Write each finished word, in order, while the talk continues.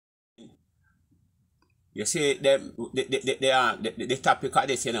You see, the topic of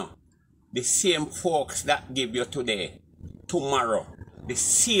this, you know, the same folks that give you today, tomorrow, the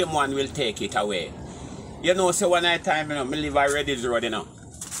same one will take it away. You know, so one night time, you know, I live at Reddy's Road, you know.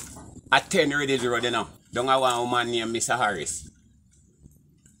 At 10 Reddy's Road, you know. Don't have one woman named Mr. Harris.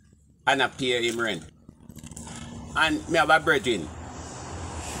 And I pay him rent. And me have a brethren.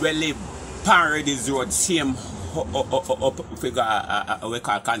 We live pan Reddy's Road, same figure we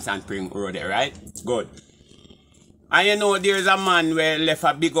call Constant Spring Road there, right? Good. And you know, there's a man where left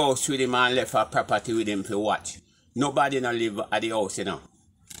a big house with him and left a property with him to watch. Nobody not live at the house, you know.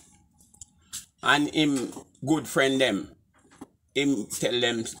 And him good friend them, him tell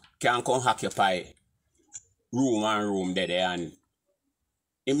them can come occupy room and room there and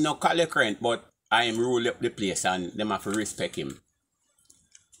him not collect rent, but I am rule up the place and them have to respect him.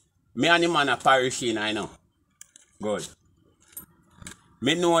 Me and the man a parish in, I know. Good.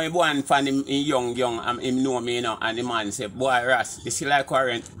 Me know him one from him young and him know me, you know, and the man say, boy Ras, you see like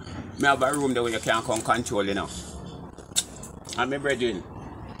rent, me have a room there where you can come control, you know. And me brethren,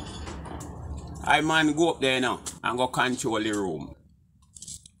 I man go up there now and go control the room.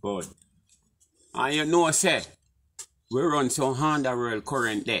 Good. And you know, say, we run some underworld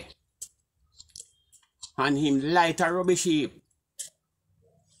current there. And him light a rubbish heap.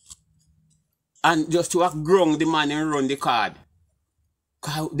 And just to have grown the man and run the card.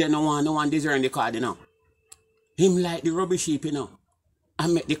 Cause they no one deserve the card, you know. Him light the rubbish heap, you know.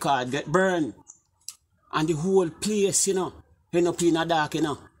 And make the card get burned. And the whole place, you know, end up in the dark, you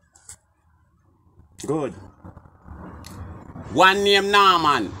know. Good. One name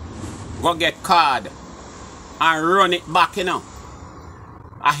Norman go get card and run it back, you know.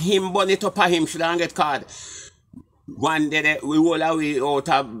 A him burn it up a him should get card. One day we roll away out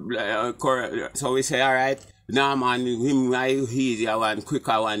of so we say alright, Norman him easier one,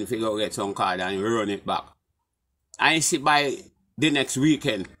 quicker one figure get some card and run it back. And you see by the next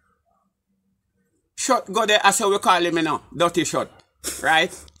weekend. Shot go there as we call him, you know, dirty shot.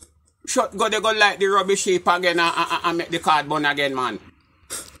 Right? Shot go there go like the rubbish heap again and make the card burn again, man.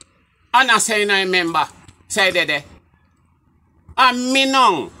 And I say I remember. Say there. And me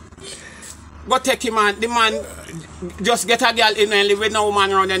now. Go take him and the man just get a girl in and live with no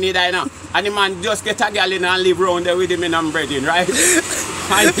woman around any day now. And the man just get a girl in and live around there with him in and breading, right?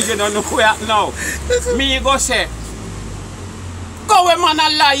 And you don't know where now. Me go say, go where man a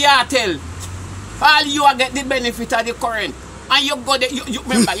lie tell. All you get the benefit of the current. And you go there, you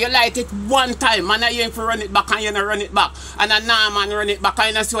remember, you light it one time and you ain't run it back and you don't run it back. And a man run it back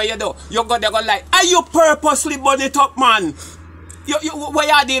and that's what you do. You go there go light. And you purposely burn it up, man.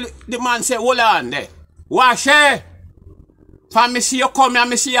 Where you the man say, hold on there. Wash it. For me see you come here,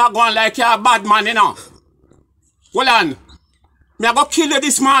 me see you going like you're a bad man, you know. Hold on. Me I go kill you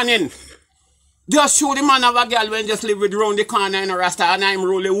this morning. Just show the man of a girl when just live with round the corner in a rasta and I'm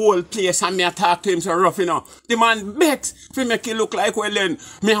rule the whole place and me talk to him so rough, you know. The man begs to make it look like well then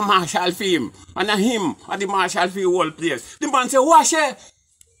me a marshal for him. And him and the marshal for the whole place. The man say, wash it.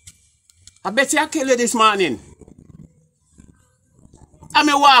 I bet you kill you this morning. And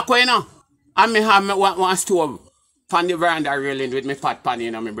me walk away, you know. And me have one stove on the veranda railing with me pot pan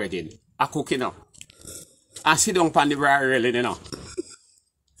in and me bread in. I cook, you know. And sit down on the veranda railing, you know.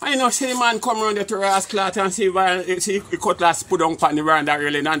 And you know, see the man come around there to raise cloth and see the cutlass put on the veranda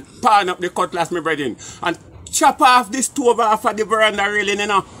railing and pan up the cutlass me bread in. And chop off the stove off of the veranda railing, you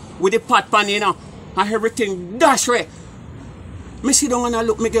know, with the pot pan, you know. And everything dash way. Me sit down and I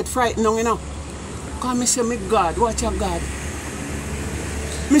look, me get frightened, you know. Because me say, me God, watch your God.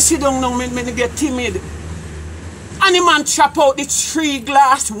 Me sit down now, me get timid. And the man chop out the 3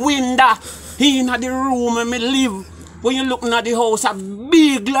 glass window in the room where me live. When you looking at the house, a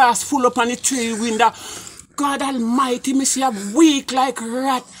big glass full up on the 3 window. God Almighty, me see a weak like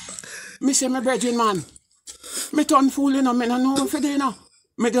rat. Me say, my brethren, man. Me turn fool, you know, me no know for you know.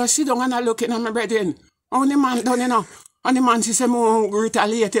 Me just sit down and I look at my brethren. And the man done, you know. And the man say, me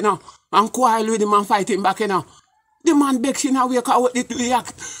retaliate, you know. And quarrel with him and fight him back, you know. The man begs in a way,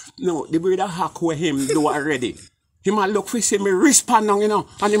 no, the brother hack where him do already. The man look for see me respond down, you know,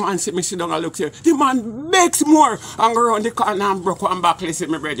 and the man see me sit down and look here. The man begs more and go around the corner and broke one back,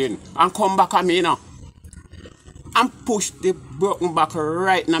 listen me brethren, and come back at me, you know. And push the broken back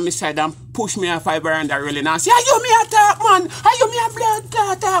right on my side and push me off fiber and railing and say, are you me attack, man? Are you me a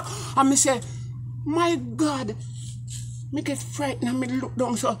blood attack? And me say, my God, me get frightened and me look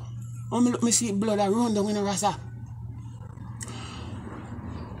down so, and me look, me see blood around down in the rasa.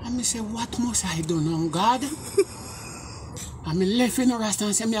 And me say, what must I do now, God? And me left in the rasta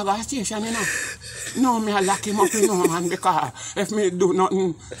and say, me I go to station, you know. No, me I lock him up, you know, man, because if me do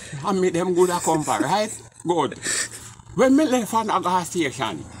nothing, I make them good a come for, right? Good. When me left on a gas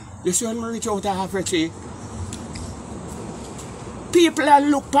station, you see when me reach out to Africa, people are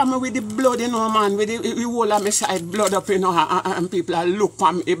look at me with the blood, you know, man, with the whole of my side blood up, you know, and people are look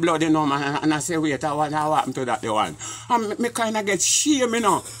at me with blood, you know, man, and I say, wait, what happened to that one? And me kind of get shame, you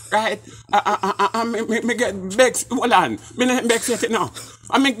know, right? And me get vexed, hold on, me not vexed yet, you know.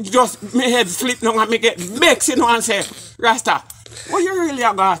 And me just, me head flip now, and me get vexed, you know, and say, Rasta, what you really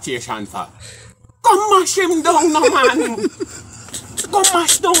a gas station for? Come mash him down, no, man. Go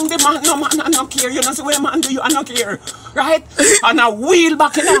mash down the man, no man, I don't care. You know, see what man do you, I don't care. Right? And I wheel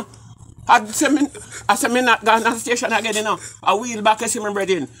back, you know. I say me not going to the station again, you know. I wheel back, I see my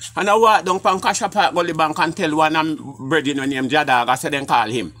brethren. And I walk down from Kasha Park, Gully Bank, and tell one of my brethren named Jadag, I say then call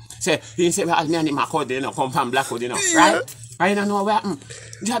him. He say, well, me and him a code, you know, come from Blackwood, you know. Right? I don't know what happened.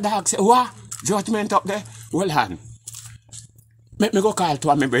 Jadag say, what? Judgment up there? Well, on. Make me go call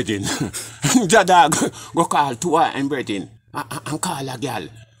two of my brethren. Jadag go call two of my brethren. And call a girl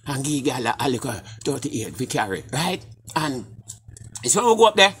and give a girl a little 38 we carry, right? And so we go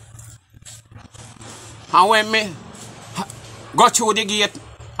up there. And when me go through the gate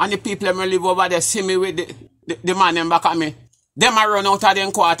and the people me live over there see me with the man them back at me, them a run out of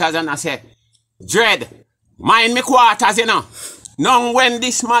them quarters and I say, Dread, mind me quarters, you know. Now when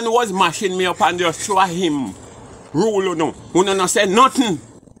this man was mashing me up and just show him rule, you know, who no say nothing.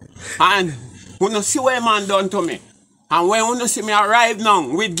 And who no see what man done to me. And when you see me arrive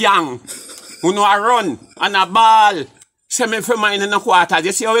now with gang, you know I run and a ball, say me for mine in the quarter.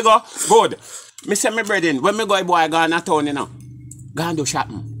 You see how we go? Good. Me say me brethren, when me go boy go in a town, you know, go and do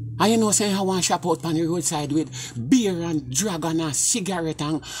shopping. And you know say I want shop out on the roadside with beer and dragon and cigarette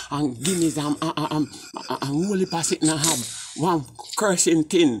and guineas and holy pass it and have one cursing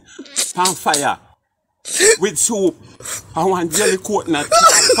tin on fire. With soup, I want jelly coat in a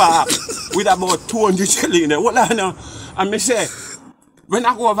park with about 200 jelly in there. What I know? And me say, when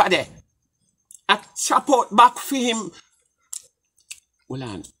I go over there, I chop out back for him. Hold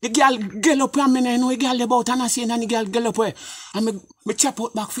on. The girl get up and I know the girl about and I see and the girl get up and me chop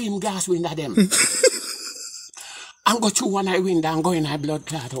out back for him gas window them. And go through one eye window and go in a blood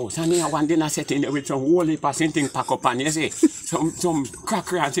clot house. And me one dinner set in there with some holy passing thing pack up and you see, some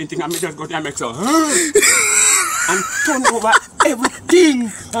cracker and something and me just go there and make so and turn over everything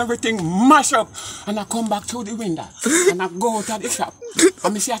mash up. And I come back through the window and I go out of the shop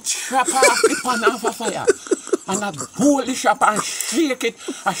and me see a trap off the pan off a fire. And I hold the shop and shake it,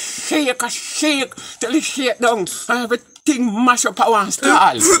 I shake till it shake down and everything mash up at one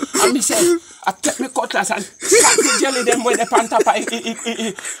stall. And me say, I take my cutlass and chop the jelly them with the pan top of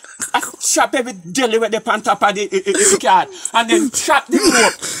I chop every jelly with the pan top of the card and then chop the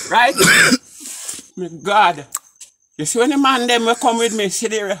rope, right? My God. You see when the man them will come with me, see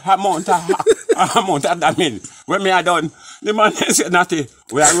the amount of damage. When me are done, the man said nothing.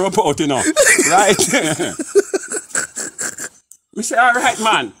 We are rope out, you know. Right? Me say, all right,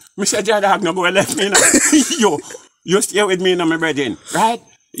 man. Me say, Jadag, no go left me now. You stay with me now, my brethren. Right?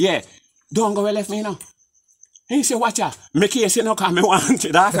 Yeah. Don't go left me now. He say, watch out. Me case, you know, because me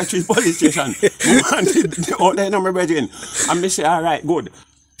wanted after 3 police station. Me wanted the other now, my brethren. And me say, all right, good.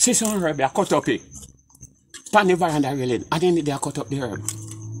 600 herb, I cut up it. Pan the veranda railing. And then they cut up the herb.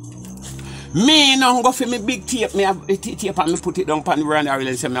 Me now go for me big tape. Me have tape and me put it down pan the veranda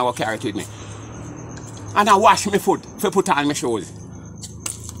railing. Say me I go carry it with me. And I wash my foot for put on my shoes.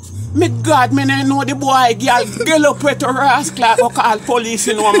 Me God, me no know the boy, girl up with a rascal or call police,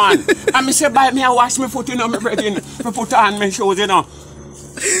 you know, man. And me say, by me, I wash my foot, you know, my brethren, me put on my shoes, you know.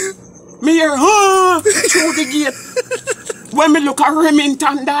 Me hear, through the gate. When me look at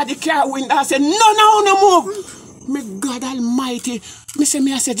Remington, the car window, I say, no move. Me God almighty. Me say,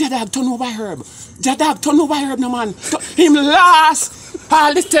 I say, Jadag, turn over herb. Jadag, turn over herb, no man. Him last.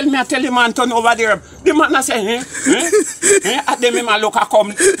 All this tell me, I tell him, man, turn over the herb. The man I say, At them, him look at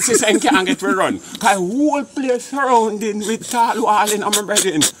come, she say, can't get to run. Because whole place surrounding with tall wall in my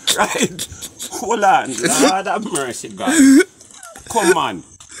brethren. Right? Hold on. Lord have mercy, God. Come on.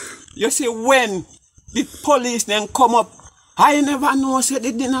 You see, when the police then come up, I never know, say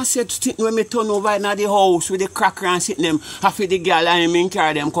they didn't say to sit when me turn over in the house with the cracker and sit them, after the girl and him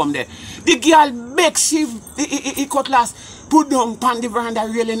carry them come there. The girl begs he cutlass, put down pan the veranda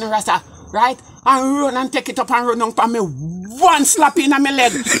railing and rasta, right? And run and take it up and run down pan me one slap in my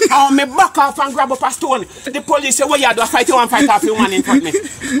leg. And me back off and grab up a stone. The police say, what you do? I fight you and fight off you one in front of me.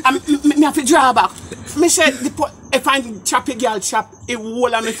 And me have to draw back. Me say, if I chop a girl chop, it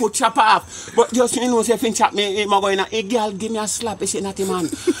whole of me foot chop off. But just you know, if he chop me, I'm going a girl give me a slap, he say nothing man.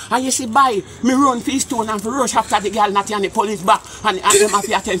 And you see by me run for his stone and for rush after the girl not and the police back and them have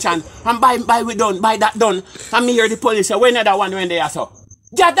pay attention. And by we done, by that done. And me hear the police say, when another one when they are so.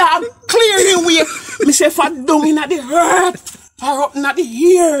 That I'm clearly way. Me say for down in the hurt. Or up in the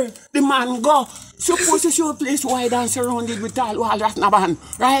ear. The man go. Supposed to show a place wide and surrounded with all Ratnaban.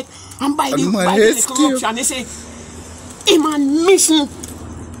 Right? And by the corruption, they say, him and missing.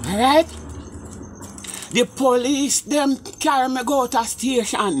 Alright? The police, them carry me go to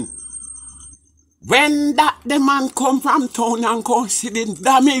station. When the man come from town and come see the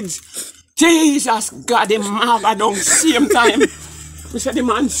damage, Jesus God, the maga down same time. We said the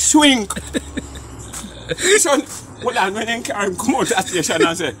man swing. So, hold on, when they carry him come out of the station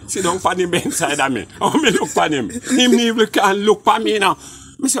and say, sit down for the bench side of me. Oh, me look for him. Him even can't look for me now.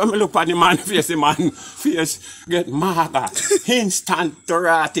 Me say, me look for the man face get maga. Instant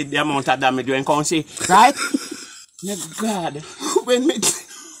rotted the amount of damage when come see. Right? My God. When me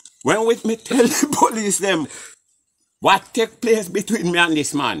tell the police them what take place between me and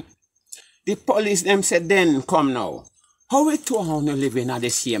this man. The police them said, then come now. How we two on living at the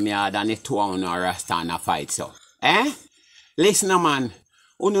same yard and the two on a stand a fight so? Eh? Listen man,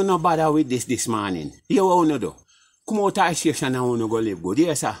 you no bother with this morning. You what you do? Come out of the station and you go live good.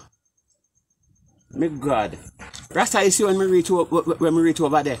 Yes sir. My God. Rasta you see when we reach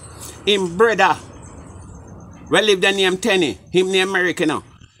over there. Him brother. We live the name Tenny. Him name American now.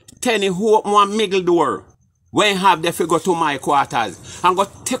 Tenny who open one middle door. When have the figure to my quarters. And go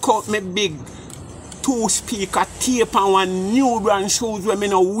take out my big 2-speaker tape and one new brand shoes when me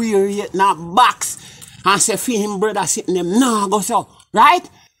no wear yet na box. And say for him brother sitting them nah go so. Right?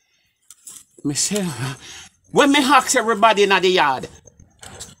 Me say when me ask everybody in the yard.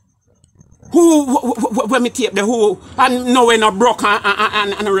 When me tape the who and no way no broke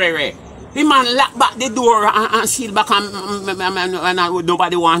and rare. The man lock back the door and seal back and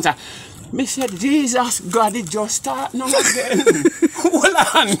nobody wants her. Me said, Jesus God, it just start now again. Hold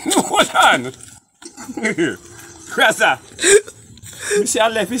on. Rasta. Me say I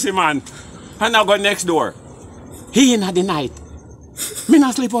left this man. And I go next door. He in the night. Me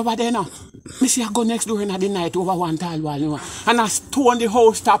not sleep over there now. Me say I go next door in the night over one tall wall. And I stone the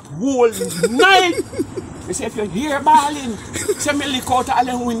house top whole night. Me say if you hear bawling, say me look out all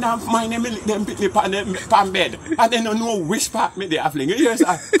the window and mine and me lick them picnic on bed. And then you know which part me they are fling. Yes,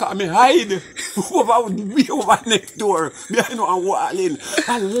 I me hide over next door. Behind one walling.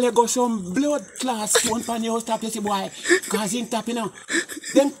 And let go some blood clots stone on the house top, you see boy. Cause in top, you know.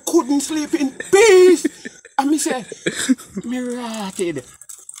 Them couldn't sleep in peace. And me say, me rotted.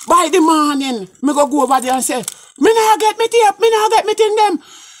 By the morning, me go over there and say, me nah get me tape, me nah get me thing them.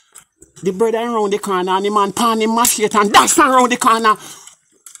 The brother around the corner and the man pan him machete and dash around the corner.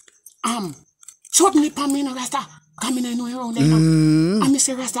 Suddenly pan me no Rasta. Come in and know around there. And me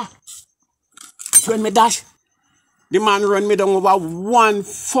say Rasta. When me dash, the man run me down over 1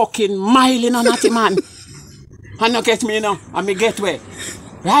 fucking mile in a natty man. And no get me now. And me get where.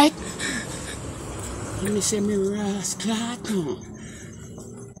 Right? And me say me rascal.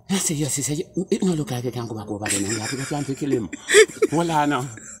 I say yes, he say it no look like you can go back over there now. You have to plan to kill him. Hold on now.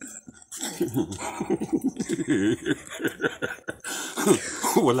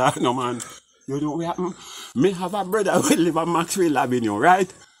 Well, no man, you know what happen? Me have a brother who live at Maxwell Avenue,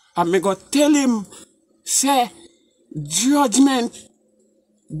 right? And me go tell him, say, judgment,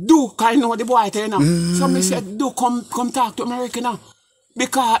 Duke, I know the boy there now. So me said, Duke, come talk to America now.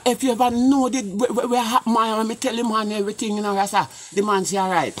 Because if you ever know where happen, and me tell him and everything, you know, the man say,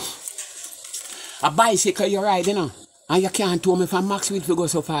 alright. A bicycle you ride, you know. And you can't tell me from Maxwell to go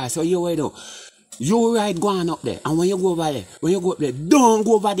so far. So you do. You ride going up there. And when you go over there, don't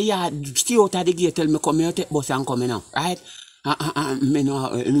go over the yard. Stay out of the gate. Tell me come here, take bus and come in now. Right? Me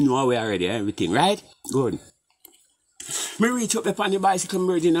know where already, everything, right? Good. Me reach up upon the bicycle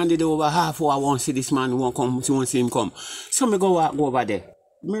virgin and did over half hour. I want to see this man, won't see him come. So me go over there.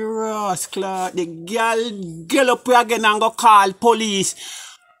 Me rascal, the girl get up again and go call police.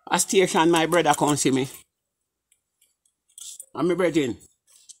 A station, my brother come see me. And me brethren,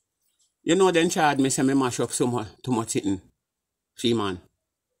 you know then charge me say me mash up so much, too much sitting. See man.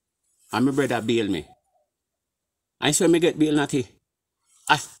 And my brother bail me. And so me get bail natty.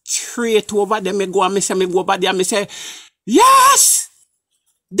 I straight over there me go and me say me go over there and me say, yes!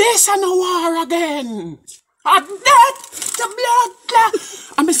 This and a war again. And that the blood clot.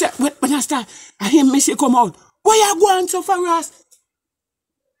 And me say, when I start, I hear me say come out. Why you going so for us?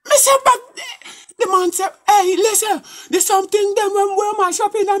 Me say, but The man said, hey, listen, there's something them when mash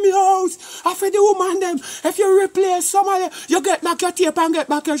up in my house. I feel the woman them, if you replace somebody, you get back your tape and get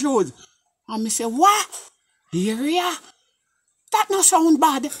back your shoes. And me say, what? Here? That no sound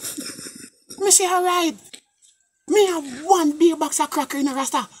bad. Me say, alright. Me have one big box of cracker in the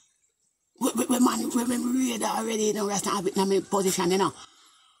rasta. We read already in the rasta have it in my position, you know.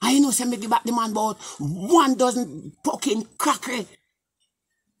 I know say me give back the man about 1 dozen fucking cracker.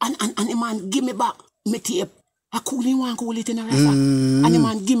 And the man give me back my tape. I cool it in the rasta. And the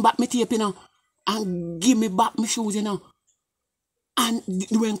man give me back my tape, you know. And give me back my shoes, you know. And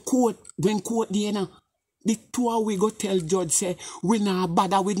when court there, you know, the two of we go tell judge say we not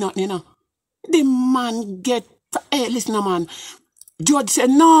bother with nothing, you know. The man get, hey, listen, man. Judge said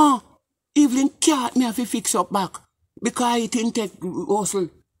no. Evelyn can't me have to fix up back because it didn't take hustle.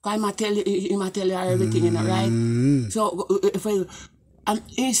 Because he might tell you everything, you know, right? So if I and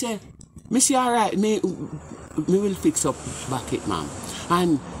he said, me say alright, me will fix up back it, ma'am.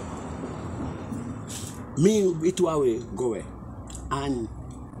 And me it away go away. And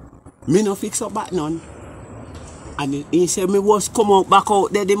me no fix up back none. And he said me was come out back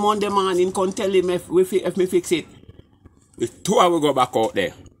out there the Monday morning, come tell him if me fix it. The 2 hours go back out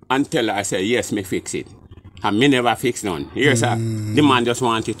there and tell her I say yes, me fix it. And me never fix none. Here, sir. The man just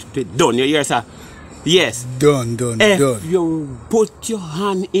want it to be done. You hear, sir? Yes. Done. If you put your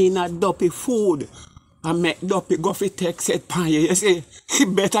hand in a dopey food and make dopey go for take set pan you say,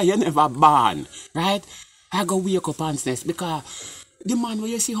 better you never born. Right? I go wake up and sneeze because the man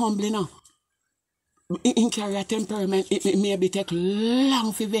where you see humble now, in carry a temperament, it maybe take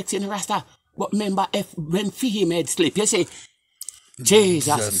long for vex in Rasta. But remember, if when him head sleep, you say,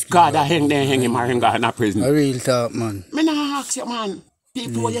 Jesus, God, I hang him in a prison. A real talk, man. Me nah ask you, man.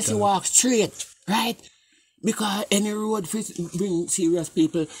 People just walk straight, right? Because any road bring serious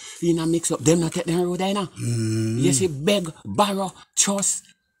people in a mix up. Them not take them road there, you know. You see, beg, borrow, trust,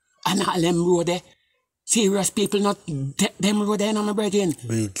 and all them road there. Serious people not take them road there, you know, my brethren.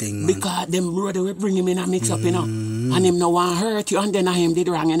 Thing, because them road will bring him in a mix up, you know. And him no want hurt you, and then him did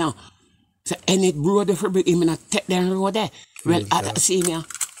wrong, you know. So any road if bring him not take them road there. Well, see me,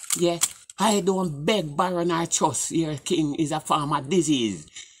 yeah. I don't beg, borrow, nor trust. Your king is a form of disease.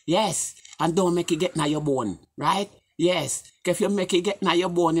 Yes. And don't make it get na your bone, right? Yes. If you make it get na your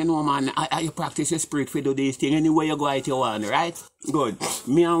bone, you know, man, you practice your spirit for do these things. Anyway you go out you want, right? Good.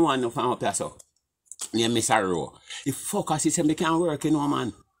 Me and one of them up here, so. Me and Mr. Rowe. The focus is me can't work, you know,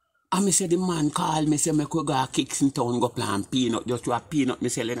 man. And me say the man call me, say me could go kicks in town, go plant peanut, just to a peanut me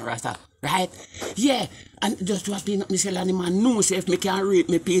selling a rasta. Right? Yeah. And just to a peanut me selling, the man knows if me can reap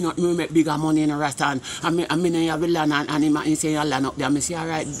me peanut, me make bigger money in a rasta. And me have a land and he say a land up there. Me say,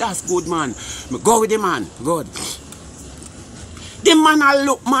 alright, that's good, man. Me go with the man. Good. The man I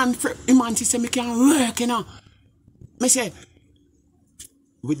look, man, the man say me can work, you know. Me say,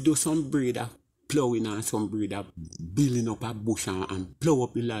 we do some breeder. Plowing and some breeder building up a bush and plow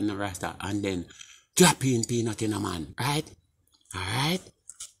up the land and rasta and then drop in peanut in a man, right? Alright?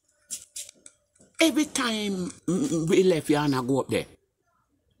 Every time we left here and I go up there,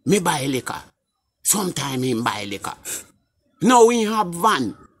 me buy liquor. Sometime him buy liquor. Now we have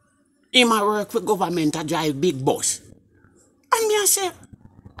van. Him a work for government to drive big bus. And me I say,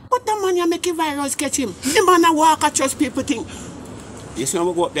 but the man you make a virus catch him. The man a walk at trust people think. You see when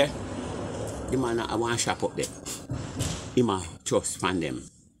we go up there? The man I want shop up there. He might trust fan them.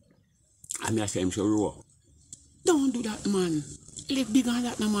 And I say him so raw. Don't do that, man. Live bigger than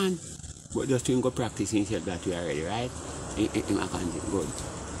that, no, man. But just to go practice himself that way already, right? He can do good.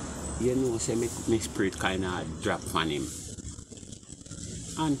 You know, say my spirit kind of drop on him.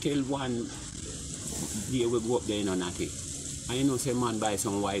 Until one day we go up there in a natty. And you know, say man buy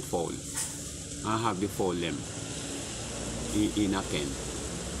some white fowl. And have the fowl them in a pen.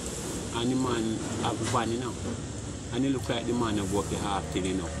 And the man have a van, you know. And it look like the man who walk the half till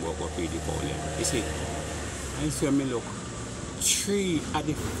he walk up with the fowl. You see, I see me look, 3 at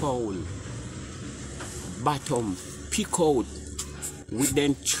the fowl, bottom, pick out, with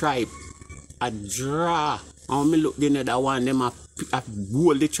them tripe, a draw. And me look the other one, them a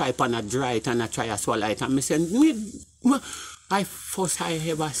roll the tripe and a dry it and a try to swallow it. And me say, I first I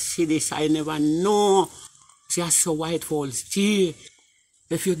ever see this, I never know. See, I saw white fowls still.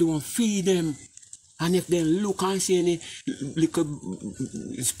 If you don't feed them, and if they look and see any little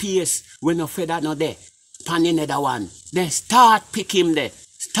space when no feather not there, pan another one, then start pick him there.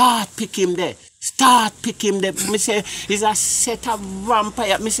 Start pick him there. Start pick him there. Me say, he's a set of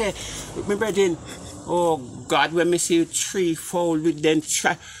vampire. Me say, me brethren, oh God, when me see 3 fowl with them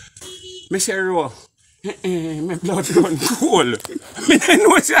try, me say, oh, my blood run cold. Me don't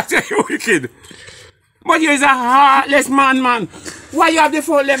know that you're wicked. But you're a heartless man. Why you have the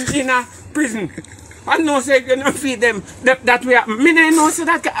four them in a prison? I know say you don't feed them that way. Me don't know so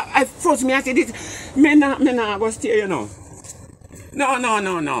that I force me I say this. Me not go stay, you know.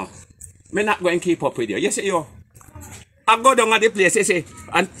 No. Me not going to keep up with you. You see you. I go down at the place, you see,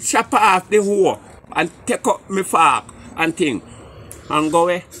 and chop off the hoe and take up my fork and thing. And go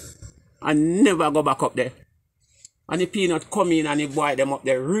away. And never go back up there. And the peanut come in and the boy them up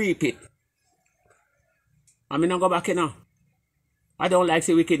there, reap it. And me not go back in now. I don't like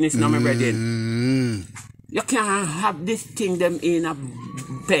the wickedness now, my brethren. You can't have this thing them in a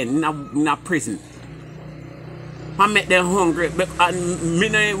pen, in a prison. And make them hungry.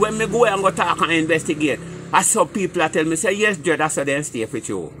 And when me go and go talk and investigate, I saw people that tell me, say, yes, Judge, that's how they stay with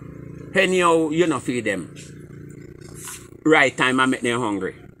you. Anyhow, you not feed them. Right time I make them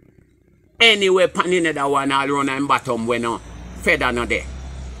hungry. Anyway, pan in that one all run and bottom when no feather not there.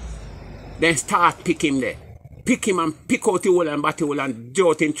 Then start pick him there. Pick him and pick out the hole and bat the hole and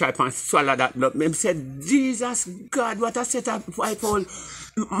jolt him tripe and swallow that blood. Them said, Jesus God, what a set of white hole.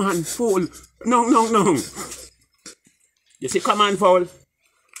 Man, fool. No. You see, come on, fool.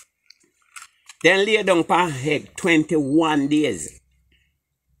 Then lay down per egg 21 days.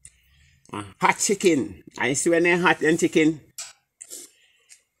 Hot chicken. I see when they hot and chicken.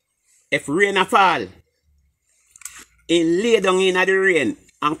 If rain a fall, he lay down in the rain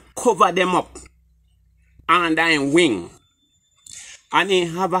and cover them up under him wing. And he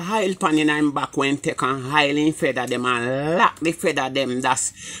have a hile pan in him back when take and hile in feather them and lock the feather them.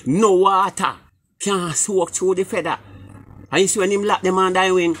 That's no water can soak through the feather. And you see when him lock them under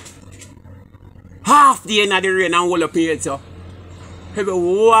him wing, half the end of the rain and hold up in head so. Every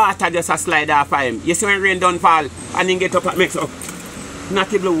water just a slide off of him. You see when rain don't fall and he get up and mix up.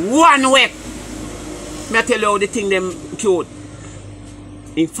 Not even one wet. Me tell you how the thing them cute.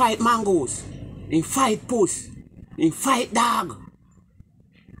 In fight mangoes. In fight puss. In fight dog.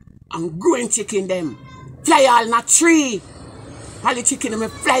 And growing chicken them. Fly all in a tree. All the chicken them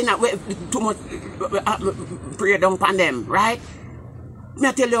flying out too much prey down upon them, right?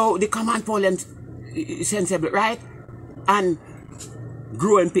 Me tell you how the command for them sensible, right? And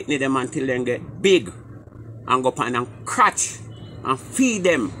growing picnic them until they get big. And go upon and crutch. And feed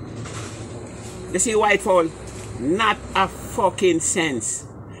them. You see white fowl? Not a fucking sense.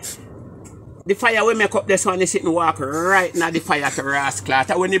 The fire we make up this one, they sit and walk right now the fire to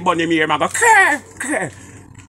rascal. When they burn him here, I go, "Krr, krr."